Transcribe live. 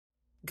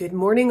Good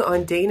morning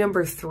on day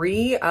number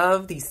 3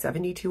 of the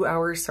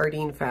 72-hour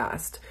sardine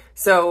fast.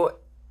 So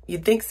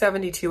you'd think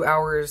 72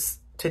 hours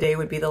today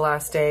would be the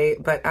last day,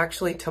 but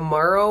actually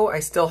tomorrow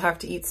I still have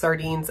to eat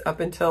sardines up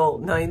until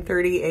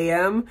 9:30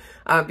 a.m.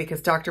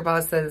 Because Dr.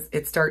 Boz says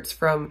it starts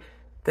from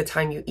the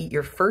time you eat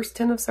your first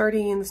 10 of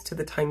sardines to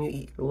the time you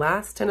eat your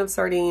last 10 of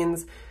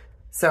sardines.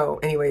 So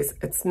anyways,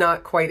 it's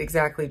not quite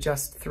exactly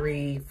just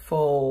 3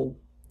 full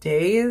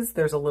days.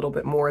 There's a little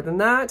bit more than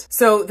that.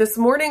 So this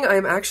morning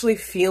I'm actually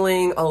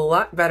feeling a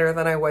lot better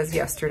than I was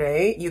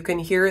yesterday. You can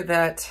hear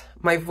that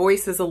my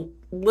voice is a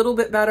little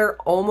bit better,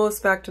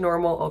 almost back to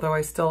normal, although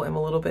I still am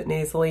a little bit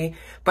nasally,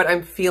 but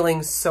I'm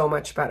feeling so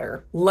much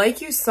better.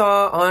 Like you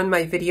saw on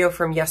my video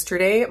from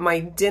yesterday, my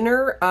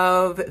dinner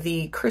of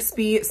the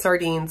crispy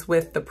sardines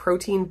with the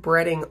protein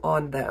breading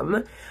on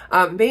them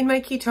made my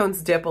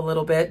ketones dip a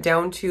little bit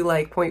down to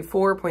like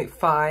 0.4,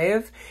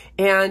 0.5.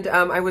 And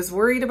I was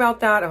worried about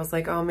that. I was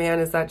like, oh man,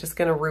 is that just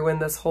gonna ruin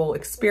this whole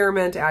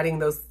experiment, adding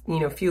those,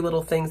 few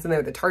little things in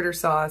there, the tartar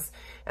sauce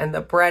and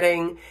the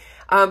breading.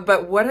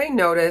 But what I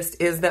noticed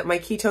is that my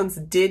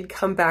ketones did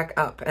come back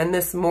up. And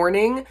this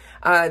morning,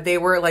 they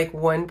were like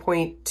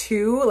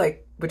 1.2,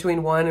 like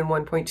between 1 and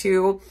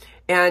 1.2.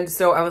 And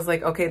so I was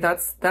like, okay,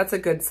 that's a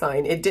good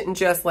sign. It didn't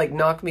just like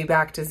knock me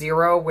back to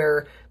 0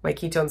 where my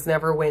ketones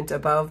never went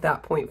above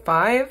that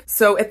 0.5.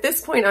 So at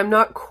this point, I'm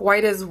not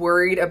quite as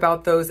worried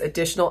about those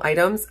additional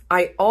items.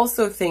 I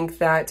also think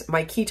that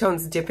my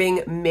ketones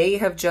dipping may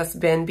have just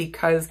been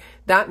because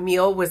that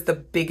meal was the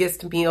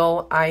biggest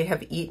meal I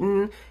have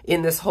eaten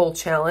in this whole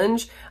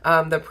challenge.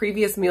 The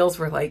previous meals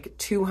were like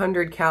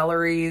 200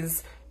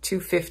 calories,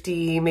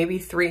 250, maybe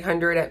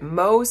 300 at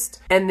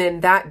most. And then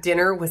that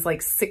dinner was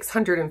like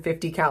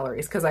 650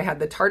 calories because I had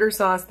the tartar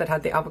sauce that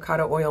had the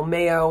avocado oil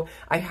mayo.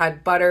 I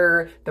had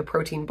butter, the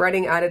protein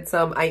breading added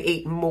some. I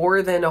ate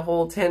more than a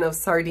whole tin of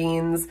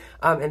sardines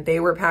and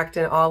they were packed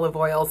in olive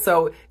oil.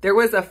 So there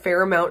was a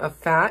fair amount of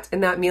fat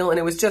in that meal and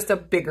it was just a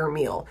bigger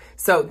meal.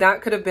 So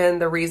that could have been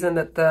the reason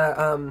that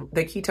the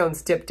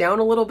ketones dipped down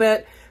a little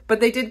bit, but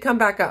they did come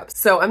back up.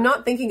 So I'm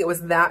not thinking it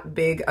was that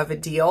big of a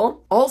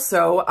deal.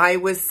 Also, I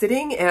was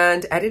sitting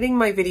and editing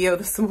my video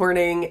this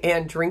morning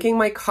and drinking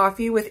my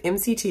coffee with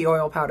MCT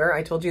oil powder.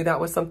 I told you that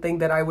was something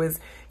that I was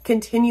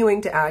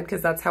continuing to add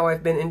because that's how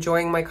I've been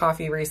enjoying my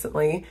coffee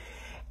recently.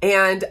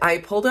 And I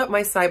pulled up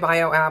my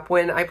SciBio app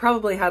when I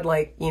probably had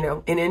like,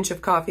 an inch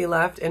of coffee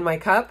left in my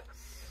cup.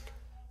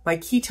 My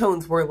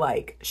ketones were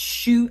like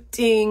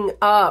shooting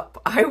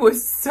up. I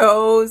was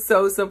so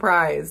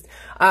surprised.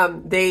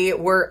 They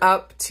were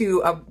up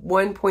to a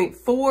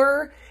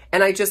 1.4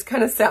 and I just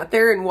kind of sat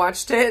there and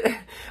watched it.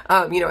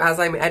 As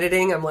I'm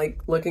editing, I'm like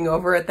looking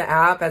over at the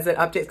app as it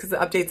updates because it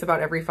updates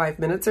about every 5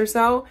 minutes or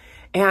so.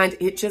 And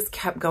it just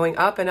kept going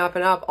up and up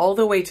and up all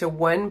the way to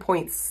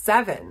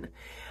 1.7.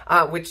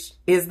 Which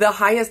is the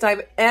highest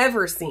I've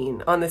ever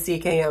seen on the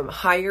CKM,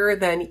 higher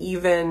than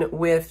even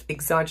with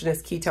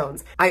exogenous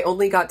ketones. I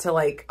only got to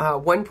like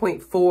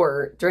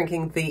 1.4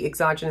 drinking the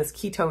exogenous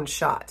ketone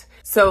shot.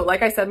 So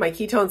like I said, my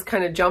ketones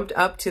kind of jumped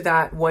up to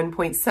that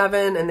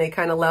 1.7 and they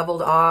kind of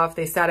leveled off.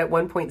 They sat at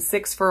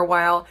 1.6 for a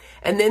while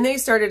and then they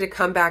started to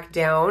come back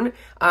down.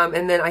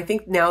 And then I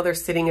think now they're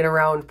sitting at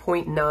around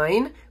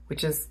 0.9,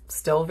 which is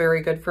still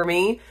very good for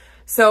me.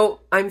 So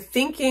I'm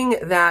thinking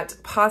that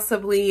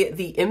possibly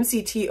the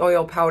MCT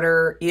oil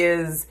powder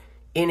is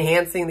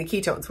enhancing the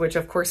ketones, which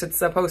of course it's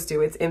supposed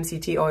to. It's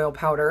MCT oil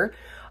powder.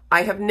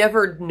 I have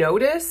never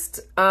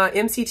noticed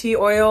MCT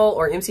oil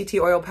or MCT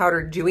oil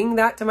powder doing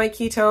that to my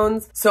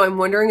ketones. So I'm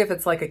wondering if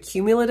it's like a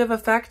cumulative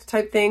effect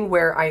type thing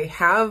where I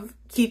have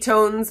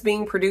ketones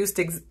being produced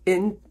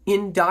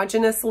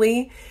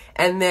endogenously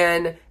and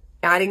then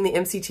adding the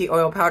MCT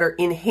oil powder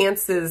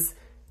enhances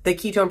the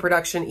ketone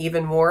production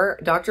even more.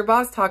 Dr.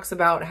 Boz talks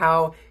about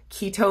how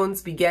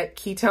ketones beget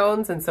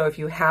ketones. And so if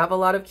you have a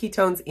lot of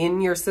ketones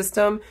in your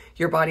system,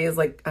 your body is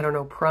like, I don't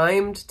know,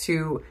 primed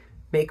to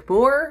make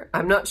more.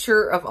 I'm not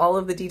sure of all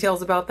of the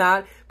details about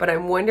that, but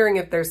I'm wondering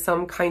if there's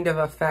some kind of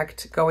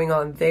effect going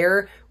on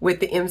there with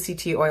the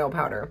MCT oil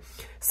powder.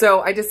 So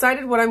I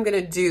decided what I'm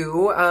gonna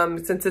do,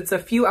 since it's a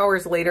few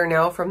hours later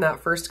now from that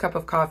first cup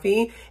of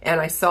coffee,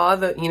 and I saw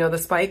the, the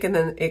spike and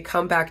then it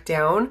come back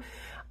down,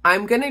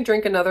 I'm going to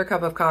drink another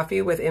cup of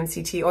coffee with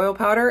MCT oil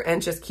powder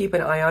and just keep an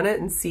eye on it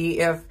and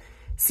see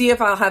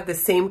if I'll have the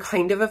same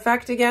kind of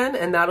effect again.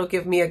 And that'll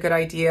give me a good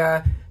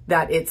idea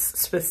that it's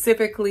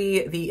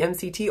specifically the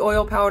MCT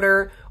oil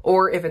powder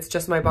or if it's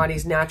just my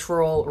body's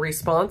natural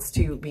response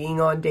to being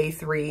on day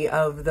 3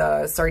 of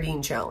the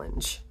sardine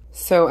challenge.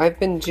 So I've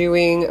been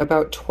doing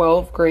about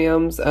 12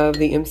 grams of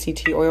the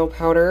MCT oil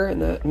powder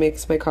and that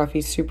makes my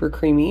coffee super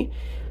creamy.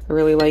 I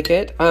really like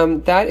it.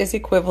 That is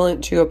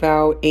equivalent to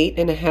about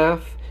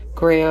 8.5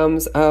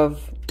 grams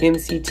of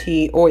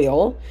MCT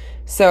oil.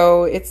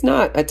 So it's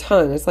not a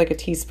ton. It's like a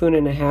teaspoon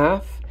and a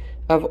half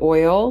of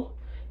oil,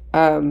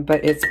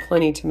 but it's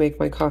plenty to make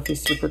my coffee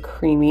super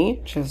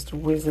creamy. Just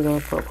whiz it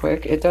up real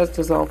quick. It does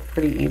dissolve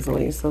pretty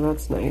easily, so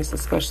that's nice,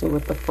 especially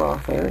with the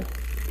frother.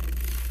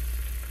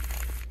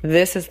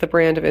 This is the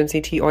brand of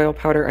MCT oil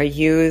powder I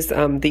use,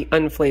 the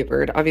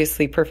unflavored.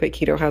 Obviously, Perfect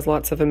Keto has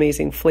lots of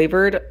amazing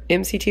flavored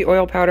MCT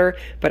oil powder,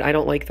 but I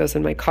don't like those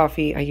in my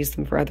coffee. I use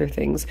them for other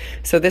things.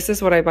 So this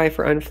is what I buy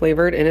for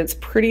unflavored, and it's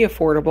pretty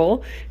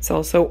affordable. It's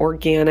also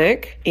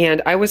organic,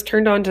 and I was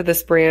turned on to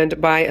this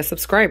brand by a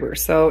subscriber,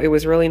 so it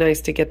was really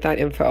nice to get that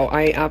info.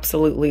 I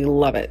absolutely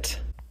love it.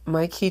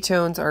 My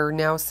ketones are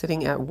now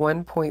sitting at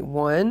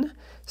 1.1,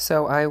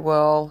 so I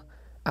will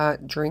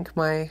drink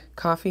my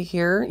coffee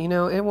here. You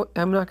know,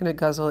 I'm not going to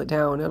guzzle it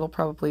down. It'll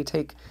probably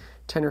take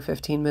 10 or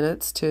 15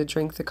 minutes to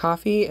drink the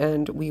coffee,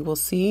 and we will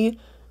see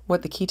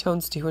what the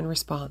ketones do in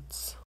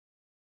response.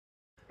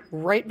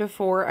 Right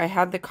before I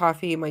had the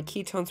coffee, my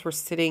ketones were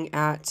sitting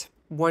at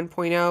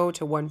 1.0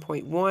 to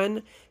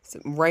 1.1, so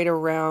right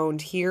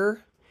around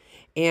here.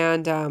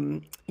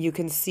 And you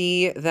can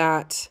see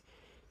that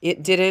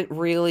it didn't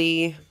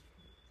really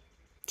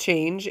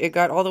change. It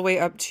got all the way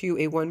up to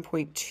a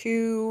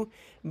 1.2,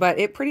 but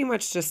it pretty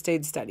much just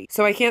stayed steady.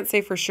 So I can't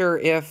say for sure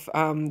if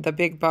the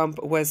big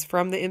bump was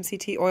from the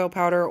MCT oil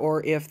powder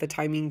or if the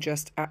timing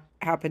just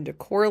happened to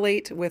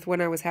correlate with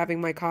when I was having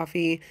my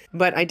coffee.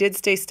 But I did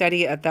stay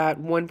steady at that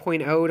 1.0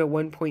 to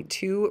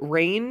 1.2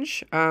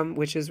 range,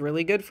 which is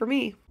really good for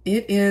me.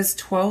 It is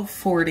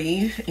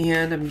 12:40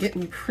 and I'm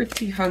getting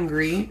pretty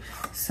hungry.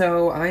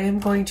 So I am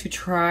going to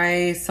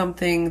try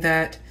something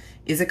that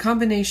is a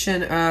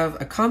combination of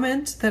a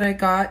comment that I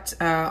got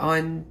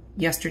on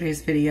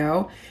yesterday's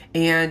video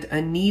and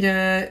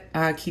Anita,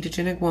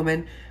 ketogenic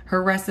woman,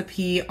 her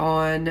recipe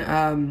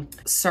on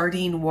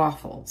sardine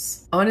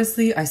waffles.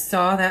 Honestly, I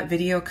saw that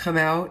video come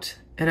out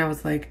and I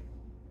was like,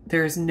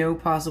 there's no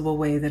possible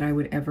way that I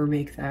would ever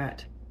make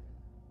that.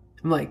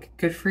 I'm like,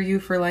 good for you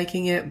for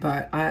liking it,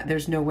 but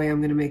there's no way I'm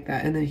going to make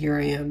that. And then here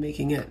I am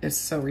making it. It's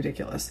so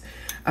ridiculous.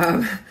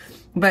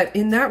 But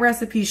in that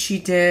recipe, she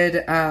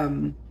did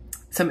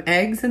some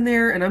eggs in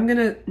there, and I'm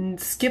gonna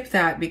skip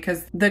that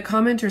because the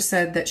commenter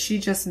said that she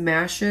just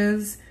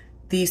mashes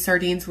the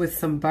sardines with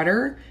some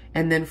butter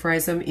and then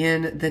fries them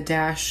in the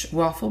Dash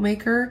waffle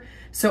maker.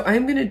 So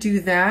I'm gonna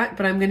do that,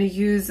 but I'm gonna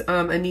use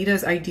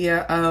Anita's idea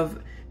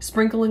of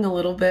sprinkling a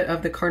little bit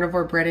of the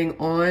carnivore breading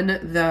on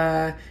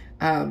the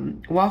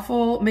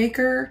waffle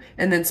maker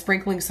and then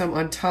sprinkling some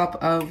on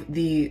top of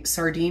the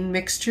sardine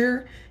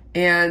mixture,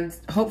 and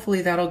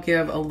hopefully that'll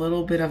give a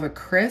little bit of a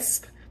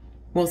crisp.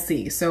 We'll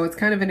see. So it's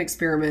kind of an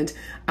experiment.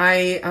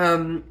 I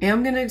am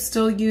going to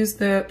still use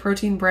the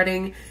protein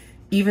breading,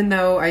 even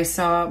though I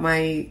saw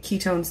my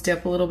ketones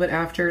dip a little bit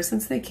after.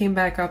 Since they came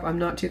back up, I'm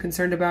not too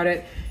concerned about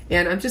it.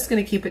 And I'm just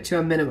going to keep it to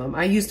a minimum.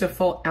 I used a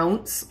full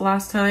ounce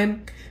last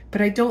time,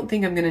 but I don't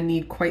think I'm going to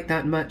need quite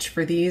that much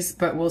for these,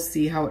 but we'll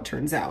see how it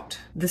turns out.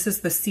 This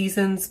is the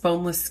Seasons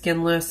Boneless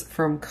Skinless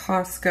from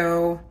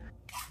Costco.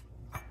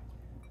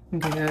 I'm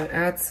going to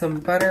add some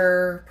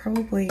butter,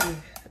 probably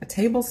a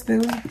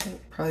tablespoon, would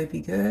probably be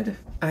good.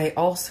 I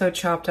also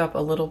chopped up a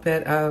little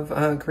bit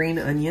of green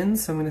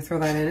onions, so I'm gonna throw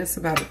that in. It's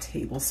about a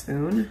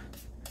tablespoon.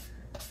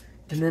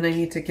 And then I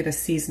need to get a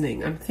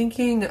seasoning. I'm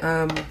thinking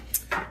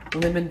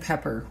lemon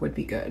pepper would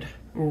be good.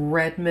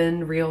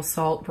 Redmond Real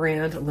Salt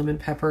brand lemon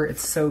pepper.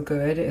 It's so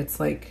good. It's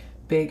like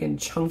big and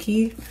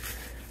chunky.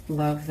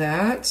 Love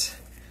that.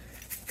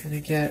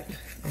 Gonna get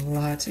a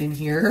lot in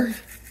here.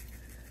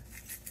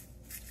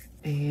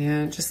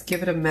 And just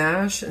give it a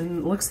mash, and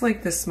it looks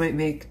like this might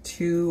make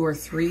 2 or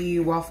 3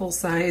 waffle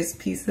size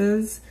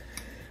pieces.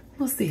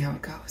 We'll see how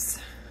it goes.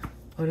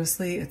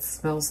 Honestly, it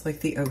smells like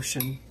the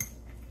ocean.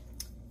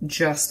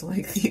 Just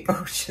like the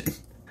ocean.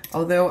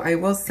 Although I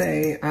will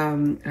say,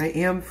 I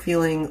am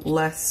feeling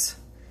less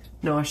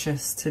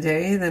nauseous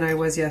today than I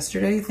was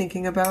yesterday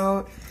thinking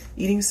about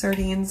eating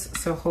sardines.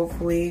 So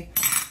hopefully,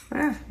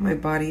 my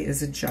body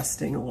is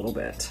adjusting a little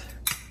bit.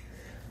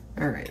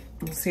 All right,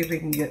 let's see if we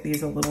can get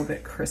these a little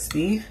bit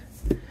crispy.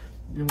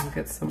 And we'll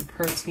get some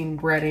protein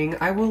breading.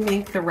 I will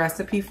link the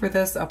recipe for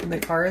this up in the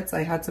cards.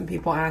 I had some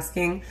people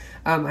asking.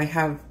 I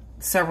have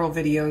several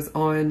videos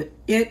on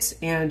it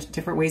and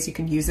different ways you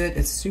can use it.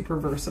 It's super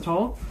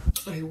versatile.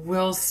 I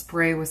will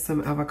spray with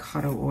some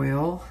avocado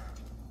oil.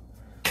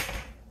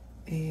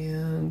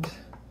 And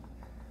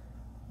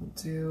we'll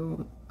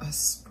do a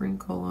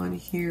sprinkle on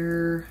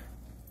here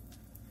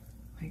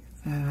like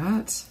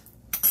that.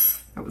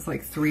 That was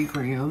like 3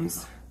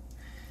 grams.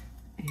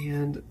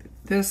 And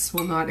this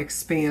will not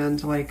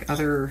expand like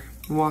other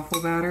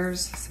waffle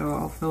batters, so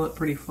I'll fill it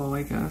pretty full,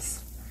 I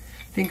guess.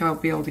 I think I'll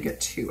be able to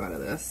get 2 out of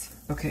this.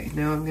 Okay,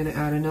 now I'm gonna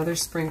add another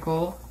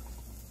sprinkle.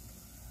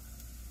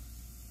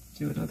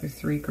 Do another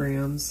 3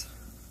 grams.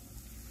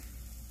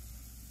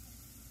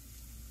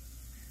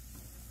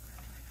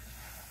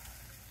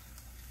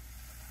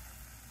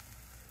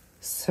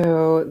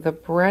 So the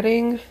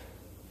breading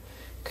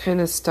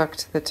kind of stuck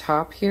to the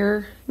top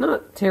here.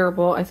 Not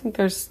terrible. I think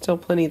there's still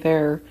plenty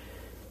there.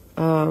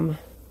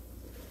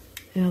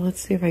 Yeah, let's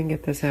see if I can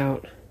get this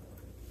out.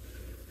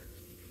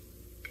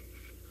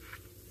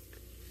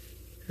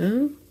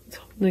 Oh, it's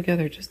holding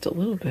together just a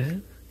little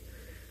bit.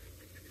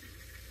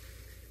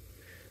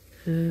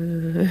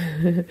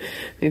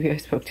 Maybe I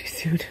spoke too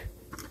soon.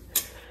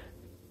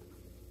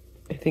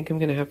 I think I'm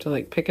gonna have to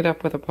like pick it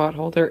up with a pot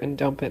holder and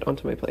dump it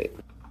onto my plate.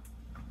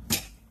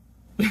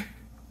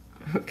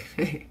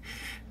 Okay,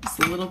 just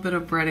a little bit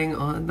of breading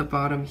on the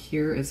bottom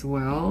here as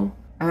well.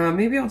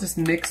 Maybe I'll just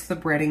mix the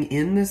breading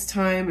in this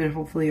time, and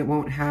hopefully it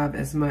won't have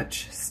as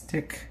much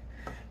stick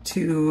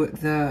to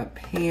the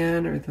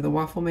pan or to the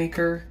waffle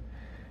maker.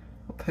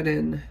 I'll put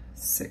in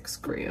 6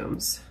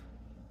 grams,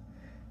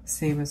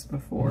 same as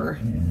before.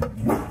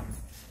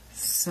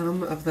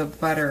 Some of the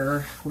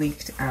butter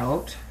leaked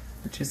out,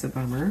 which is a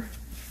bummer.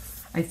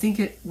 I think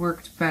it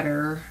worked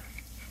better.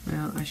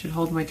 Well, I should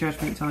hold my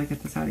judgment until I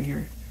get this out of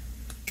here.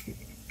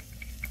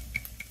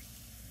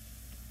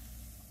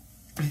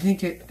 I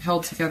think it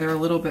held together a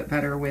little bit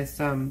better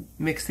with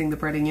mixing the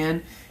breading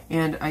in,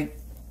 and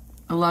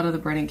a lot of the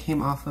breading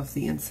came off of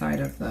the inside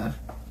of the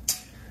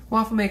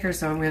waffle maker,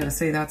 so I'm going to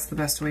say that's the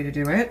best way to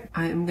do it.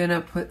 I'm going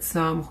to put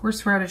some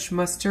horseradish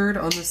mustard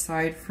on the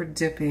side for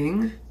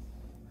dipping.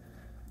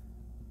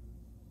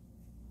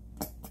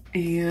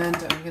 And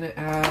I'm going to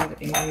add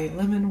a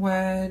lemon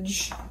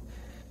wedge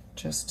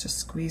just to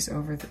squeeze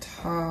over the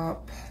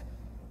top.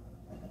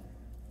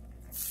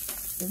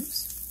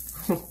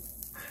 Oops.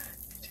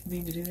 Didn't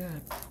mean to do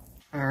that.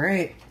 All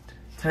right,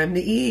 time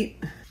to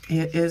eat.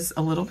 It is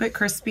a little bit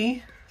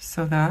crispy,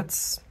 so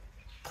that's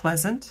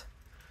pleasant.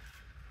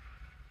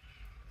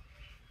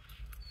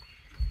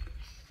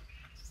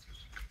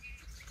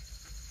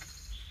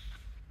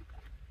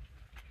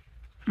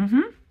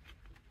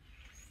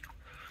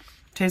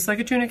 Tastes like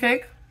a tuna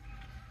cake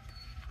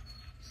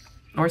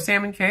or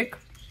salmon cake.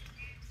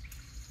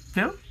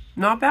 Yeah,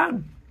 not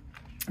bad.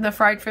 The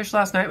fried fish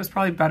last night was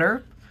probably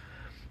better.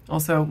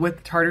 Also,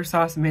 with tartar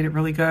sauce, it made it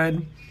really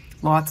good.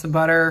 Lots of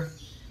butter.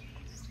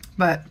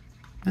 But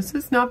this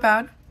is not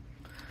bad.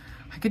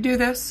 I could do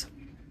this.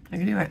 I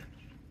could do it.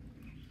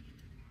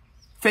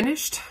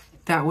 Finished.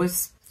 That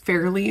was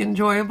fairly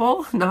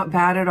enjoyable. Not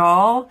bad at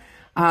all.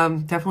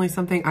 Definitely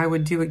something I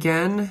would do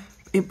again.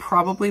 It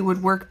probably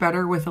would work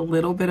better with a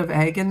little bit of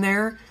egg in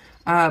there.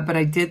 But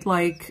I did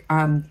like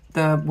when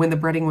the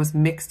breading was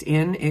mixed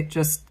in, it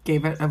just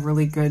gave it a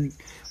really good,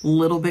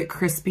 little bit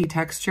crispy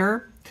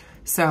texture.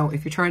 So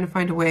if you're trying to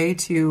find a way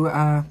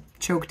to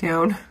choke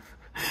down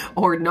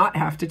or not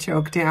have to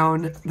choke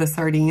down the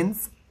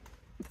sardines,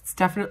 it's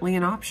definitely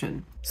an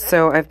option.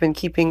 So I've been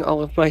keeping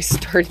all of my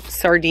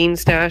sardine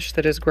stash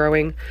that is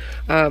growing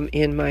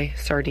in my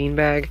sardine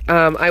bag.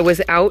 I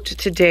was out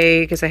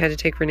today because I had to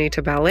take Renee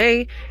to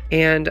ballet,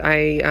 and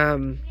I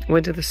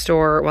went to the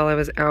store while I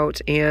was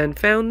out and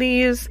found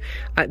these.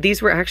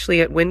 These were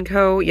actually at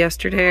Winco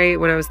yesterday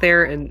when I was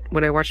there, and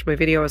when I watched my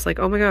video I was like,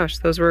 oh my gosh,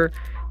 those were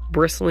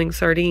bristling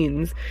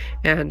sardines,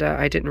 and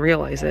I didn't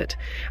realize it.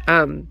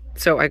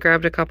 So I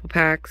grabbed a couple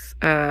packs.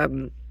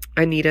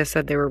 Anita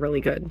said they were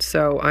really good,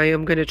 so I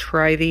am going to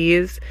try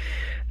these.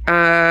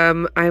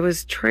 I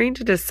was trying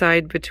to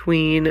decide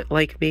between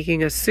like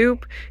making a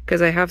soup,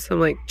 because I have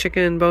some like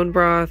chicken bone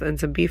broth and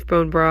some beef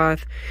bone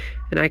broth,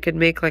 and I could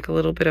make like a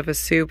little bit of a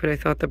soup, and I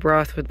thought the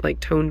broth would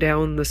like tone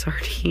down the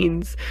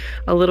sardines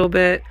a little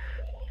bit.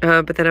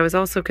 But then I was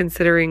also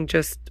considering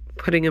just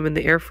putting them in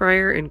the air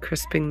fryer and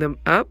crisping them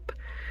up.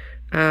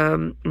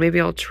 Maybe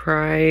I'll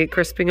try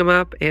crisping them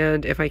up,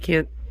 and if I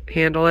can't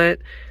handle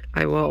it,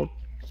 I will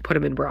put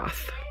them in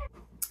broth.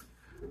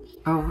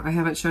 Oh, I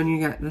haven't shown you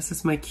yet. This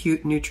is my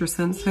cute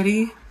NutriSense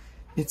hoodie.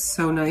 It's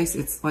so nice.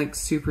 It's like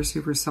super,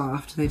 super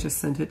soft. They just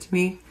sent it to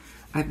me.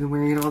 I've been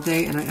wearing it all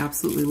day and I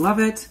absolutely love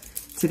it.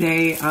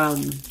 Today, it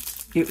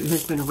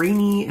has been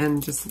rainy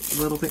and just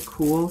a little bit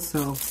cool,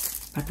 so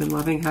I've been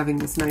loving having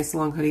this nice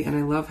long hoodie, and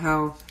I love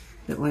how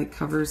it like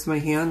covers my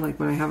hand. Like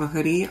when I have a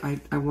hoodie,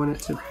 I want it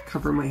to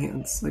cover my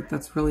hands. Like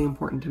that's really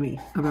important to me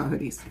about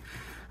hoodies.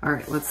 All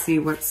right, let's see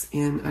what's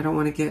in. I don't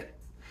want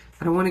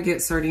to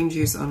get sardine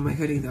juice on my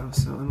hoodie though,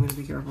 so I'm gonna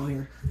be careful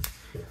here.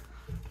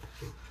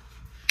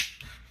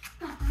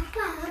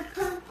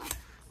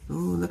 Oh,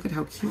 look at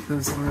how cute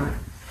those are.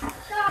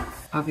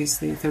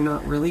 Obviously, they're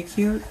not really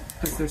cute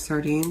because they're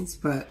sardines,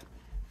 but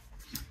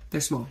they're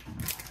small.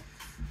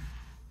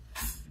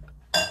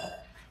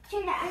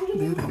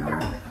 There they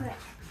are.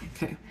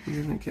 Okay,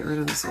 I'm gonna get rid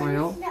of this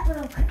oil.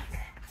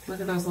 Look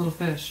at those little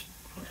fish.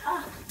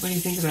 What do you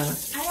think about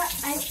it?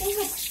 I think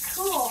it's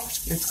cool.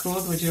 It's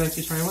cool? Would you like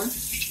to try one?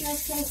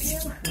 Yes, thank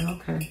you.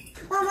 Okay.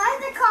 Mom, what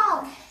are they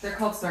called? They're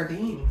called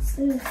sardines.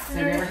 Have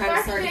you ever had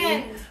a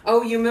sardine?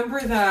 Oh, you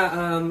remember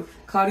the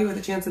Cloudy with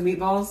a Chance of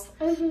Meatballs?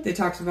 Mm-hmm. They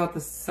talked about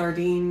the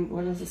sardine,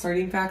 what is it,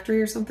 sardine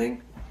factory or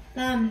something?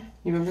 You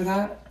remember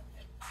that?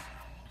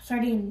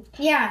 Sardine.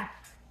 Yeah.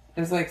 It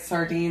was like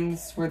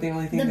sardines were the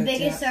only thing the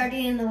biggest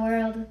sardine in the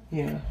world.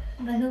 Yeah.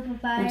 The hoop of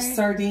fire. Which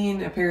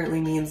sardine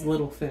apparently means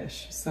little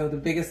fish. So the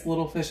biggest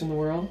little fish in the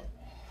world?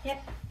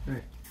 Yep. All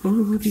right.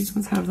 Ooh, these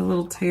ones have the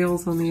little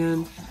tails on the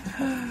end.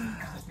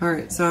 All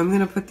right, so I'm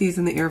going to put these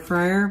in the air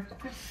fryer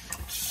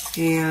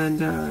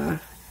and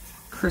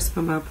crisp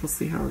them up. We'll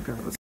see how it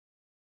goes.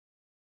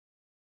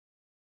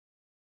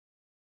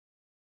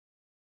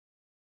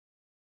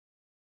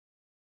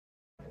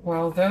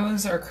 While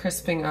those are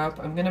crisping up,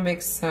 I'm going to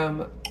make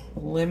some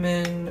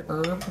lemon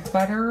herb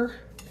butter.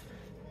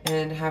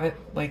 and have it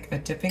like a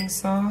dipping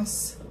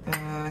sauce.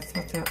 I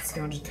thought that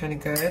sounded kind of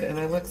good. And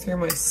I looked through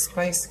my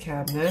spice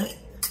cabinet,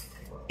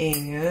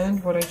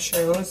 and what I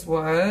chose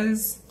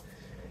was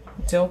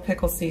dill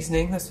pickle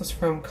seasoning. This was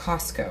from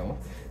Costco.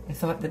 I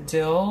thought the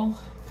dill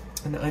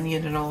and the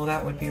onion and all of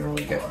that would be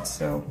really good.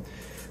 So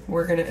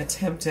we're gonna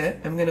attempt it.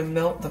 I'm gonna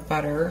melt the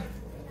butter.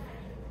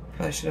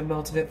 Probably should have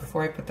melted it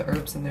before I put the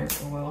herbs in there.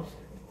 Oh well.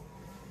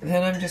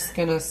 Then I'm just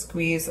gonna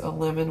squeeze a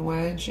lemon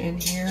wedge in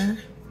here.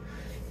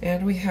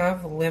 And we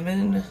have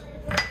lemon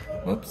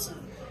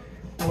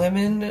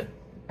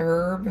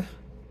herb,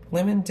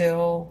 lemon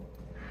dill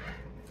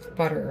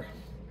butter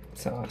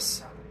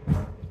sauce.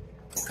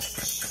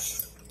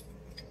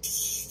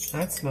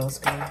 That smells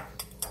good.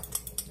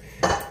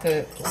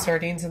 The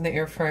sardines in the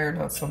air fryer,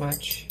 not so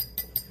much.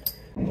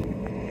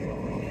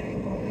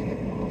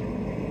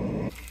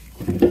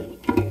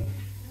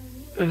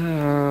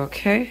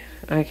 Okay,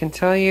 I can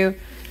tell you,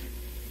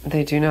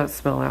 they do not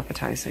smell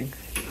appetizing.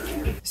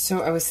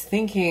 So I was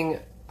thinking,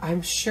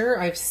 I'm sure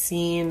I've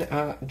seen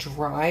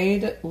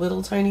dried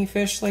little tiny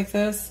fish like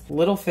this,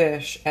 little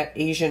fish at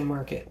Asian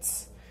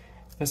markets.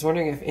 I was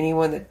wondering if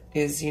anyone that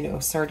is, you know,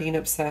 sardine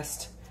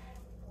obsessed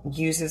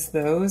uses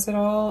those at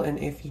all, and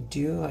if you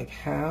do, like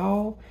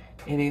how,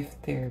 and if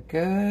they're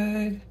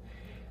good.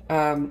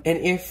 And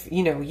if,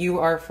 you know, you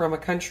are from a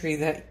country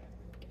that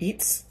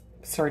eats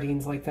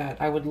sardines like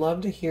that, I would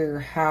love to hear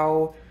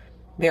how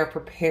they're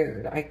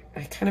prepared. I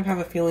kind of have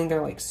a feeling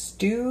they're like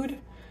stewed,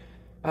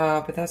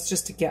 but that's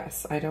just a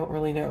guess. I don't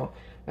really know.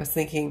 I was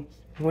thinking,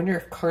 I wonder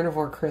if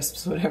Carnivore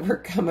Crisps would ever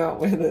come out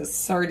with a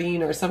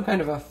sardine or some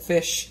kind of a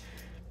fish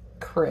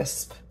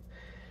crisp.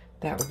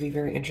 That would be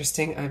very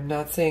interesting. I'm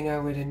not saying I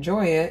would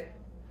enjoy it,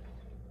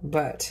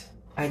 but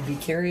I'd be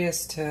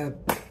curious to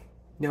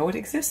know it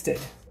existed.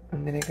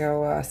 I'm gonna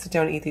go sit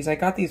down and eat these. I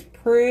got these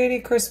pretty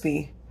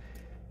crispy,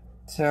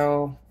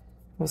 so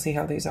we'll see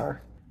how these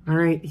are. All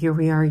right, here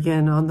we are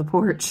again on the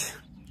porch,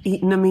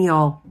 eating a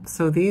meal.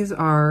 So these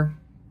are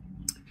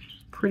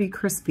pretty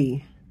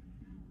crispy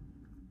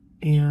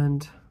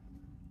and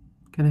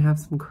gonna have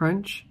some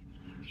crunch.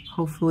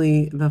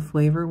 Hopefully the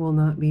flavor will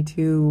not be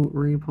too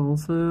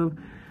repulsive.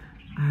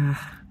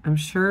 I'm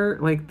sure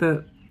like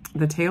the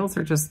tails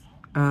are just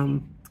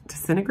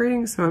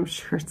disintegrating, so I'm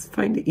sure it's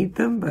fine to eat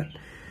them, but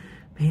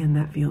man,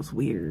 that feels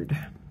weird.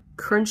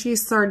 Crunchy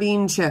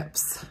sardine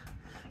chips.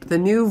 The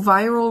new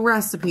viral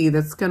recipe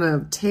that's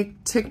gonna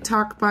take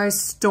TikTok by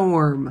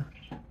storm.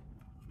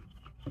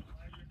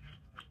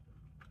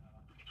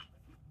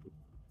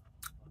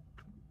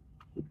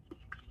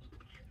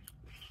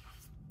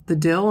 The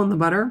dill and the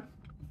butter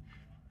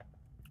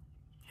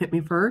hit me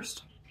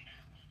first.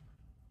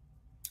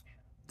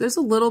 There's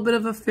a little bit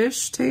of a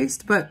fish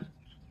taste, but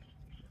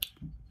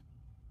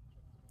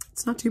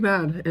it's not too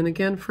bad. And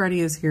again,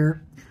 Freddie is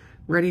here,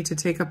 ready to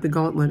take up the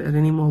gauntlet at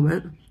any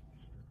moment.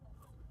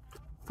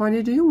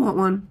 Freddie, do you want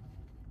one?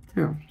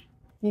 Here.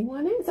 You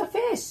want it? It's a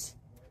fish.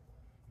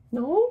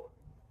 No?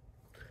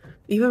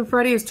 Even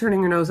Freddie is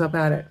turning her nose up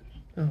at it.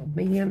 Oh,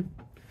 man.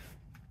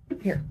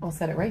 Here, I'll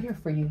set it right here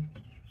for you.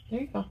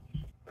 There you go.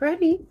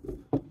 Freddie.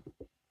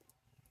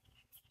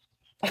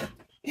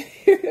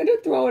 You're gonna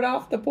throw it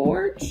off the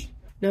porch?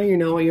 Now you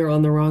know you're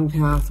on the wrong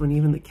path when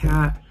even the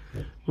cat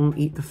won't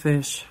eat the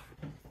fish.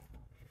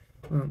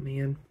 Oh,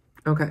 man.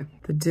 Okay,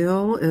 the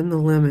dill and the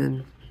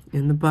lemon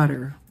and the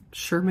butter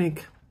sure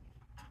make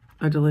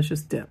a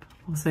delicious dip.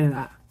 I'll say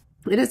that.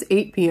 It is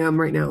 8 p.m.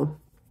 right now.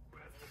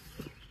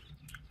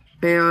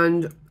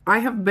 And I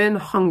have been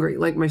hungry.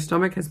 Like my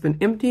stomach has been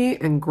empty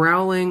and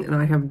growling, and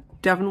I have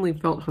definitely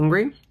felt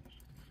hungry.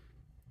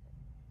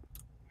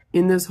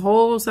 In this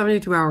whole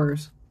 72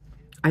 hours,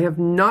 I have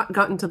not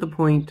gotten to the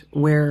point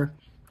where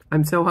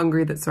I'm so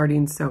hungry that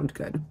sardines sound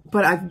good.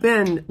 But I've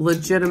been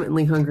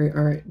legitimately hungry.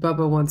 All right,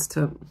 Bubba wants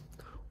to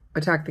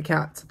attack the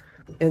cats.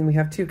 And we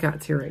have 2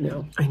 cats here right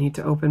now. I need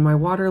to open my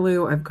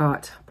Waterloo. I've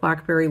got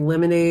blackberry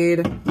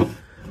lemonade.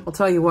 I'll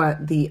tell you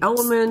what, the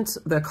Element,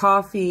 the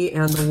coffee,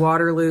 and the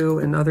Waterloo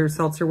and other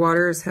seltzer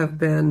waters have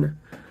been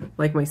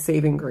like my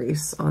saving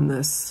grace on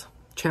this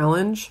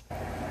challenge.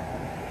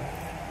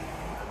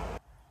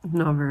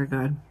 Not very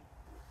good.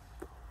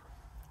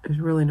 It's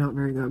really not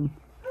very good.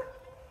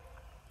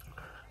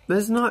 But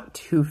it's not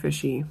too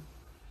fishy.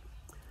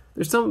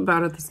 There's something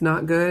about it that's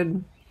not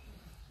good,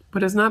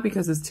 but it's not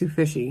because it's too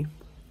fishy.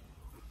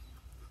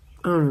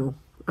 I don't know.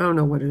 I don't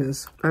know what it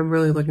is. I'm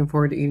really looking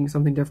forward to eating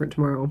something different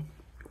tomorrow.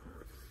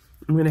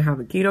 I'm going to have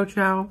a keto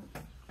chow.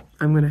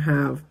 I'm going to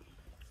have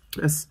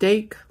a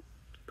steak,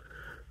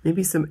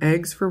 maybe some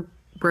eggs for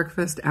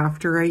breakfast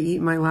after I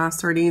eat my last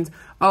sardines.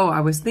 Oh, I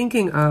was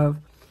thinking of,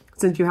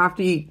 since you have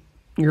to eat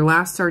your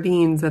last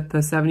sardines at the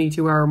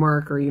 72-hour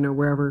mark, or, you know,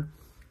 wherever,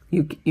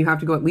 you have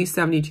to go at least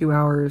 72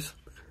 hours,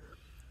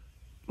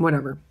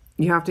 whatever.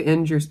 You have to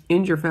end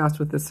your fast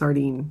with the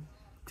sardine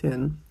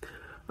tin. I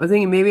was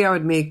thinking maybe I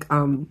would make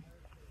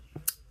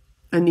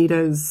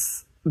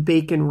Anita's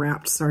bacon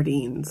wrapped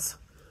sardines.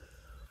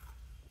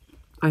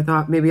 I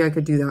thought maybe I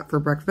could do that for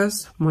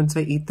breakfast. Once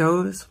I eat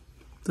those,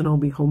 then I'll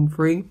be home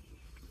free.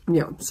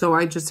 Yeah, so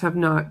I just have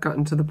not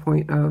gotten to the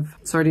point of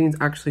sardines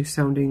actually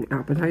sounding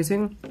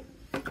appetizing,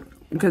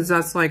 because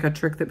that's like a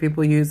trick that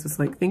people use. It's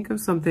like, think of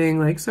something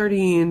like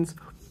sardines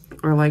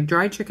or like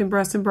dried chicken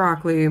breast and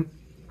broccoli.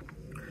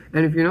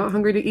 And if you're not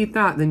hungry to eat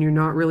that, then you're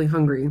not really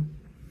hungry.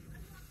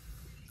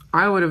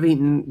 I would have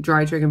eaten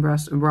dry chicken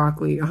breast and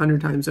broccoli 100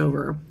 times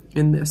over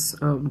in this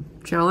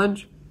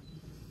challenge.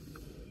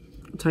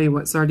 I'll tell you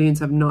what, sardines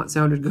have not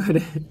sounded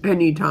good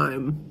any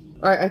time.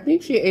 All right, I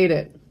think she ate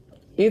it.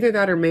 Either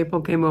that or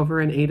Maple came over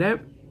and ate it.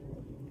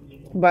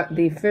 But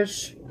the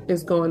fish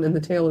is gone and the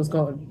tail is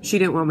gone. She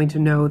didn't want me to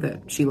know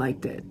that she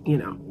liked it. You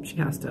know, she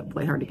has to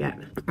play hard to get.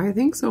 I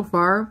think so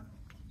far,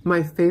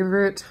 my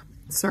favorite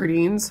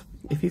sardines,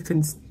 if you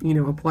can, you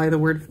know, apply the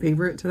word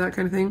favorite to that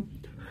kind of thing,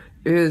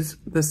 is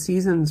the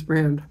Seasons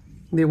brand.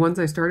 The ones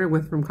I started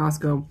with from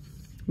Costco,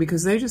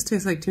 because they just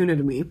taste like tuna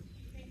to me.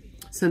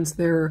 Since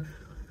they're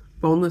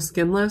boneless,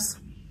 skinless.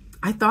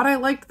 I thought I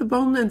liked the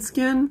bone and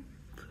skin,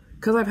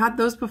 because I've had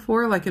those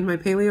before, like in my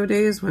paleo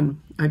days when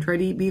I tried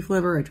to eat beef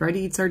liver, I tried to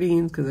eat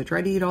sardines, because I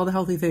tried to eat all the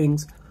healthy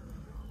things.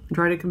 I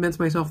tried to convince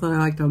myself that I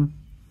liked them.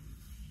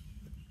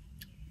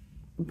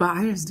 But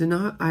I just did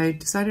not, I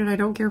decided I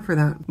don't care for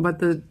that. But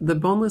the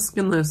boneless,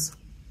 skinless,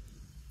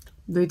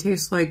 they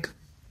taste like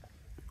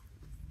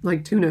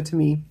tuna to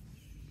me,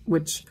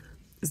 which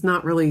is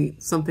not really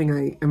something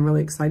I am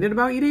really excited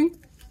about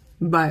eating,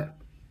 but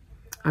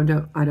I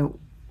don't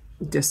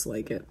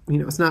dislike it. You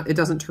know, it's not, it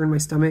doesn't turn my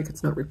stomach,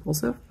 it's not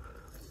repulsive.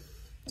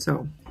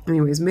 So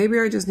anyways, maybe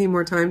I just need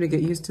more time to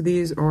get used to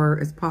these, or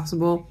it's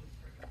possible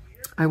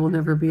I will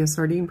never be a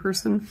sardine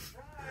person.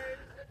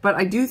 But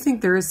I do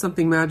think there is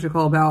something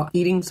magical about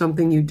eating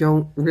something you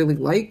don't really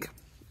like.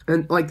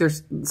 And like,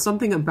 there's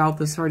something about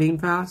the sardine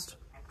fast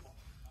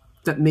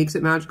that makes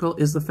it magical,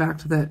 is the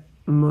fact that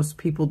most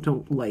people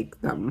don't like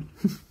them.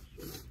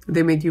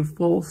 They make you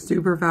full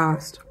super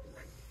fast.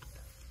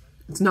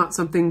 It's not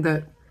something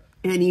that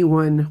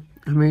anyone,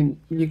 I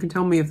mean, you can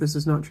tell me if this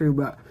is not true,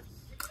 but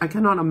I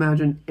cannot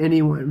imagine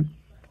anyone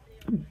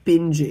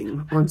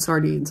binging on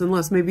sardines,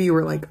 unless maybe you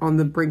were like on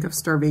the brink of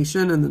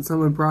starvation and then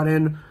someone brought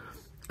in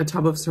a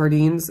tub of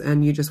sardines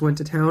and you just went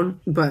to town.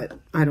 But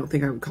I don't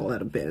think I would call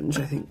that a binge.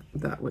 I think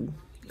that would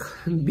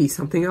be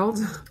something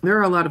else. There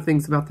are a lot of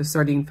things about the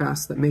sardine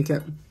fast that make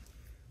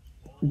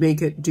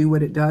it do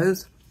what it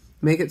does,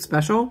 make it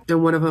special.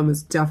 And one of them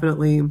is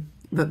definitely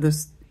that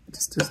this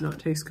just does not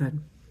taste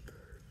good.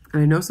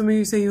 And I know some of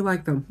you say you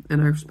like them,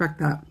 and I respect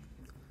that.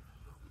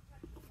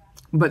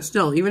 But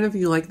still, even if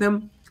you like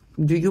them,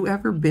 do you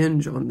ever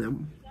binge on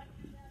them?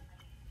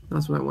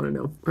 That's what I want to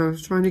know. I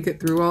was trying to get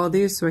through all of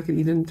these so I could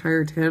eat an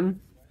entire 10.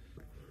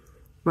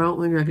 But I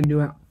don't think I can do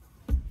it.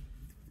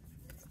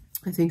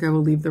 I think I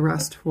will leave the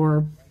rest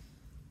for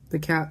the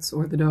cats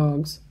or the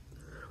dogs.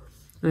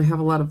 And I have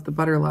a lot of the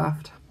butter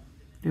left.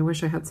 I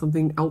wish I had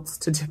something else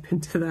to dip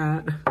into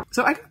that.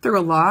 So I got through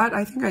a lot.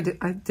 I think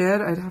I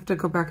did. I'd have to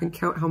go back and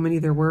count how many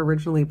there were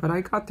originally, but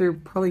I got through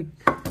probably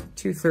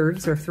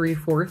 2/3 or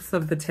 3/4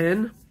 of the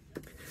 10.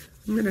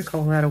 I'm gonna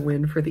call that a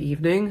win for the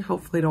evening.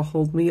 Hopefully it'll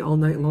hold me all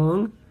night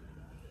long.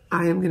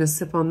 I am gonna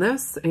sip on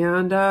this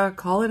and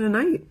call it a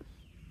night.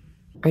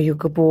 Are you a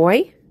good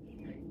boy?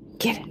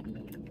 Get it.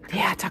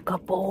 Yeah, it's a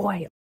good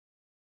boy.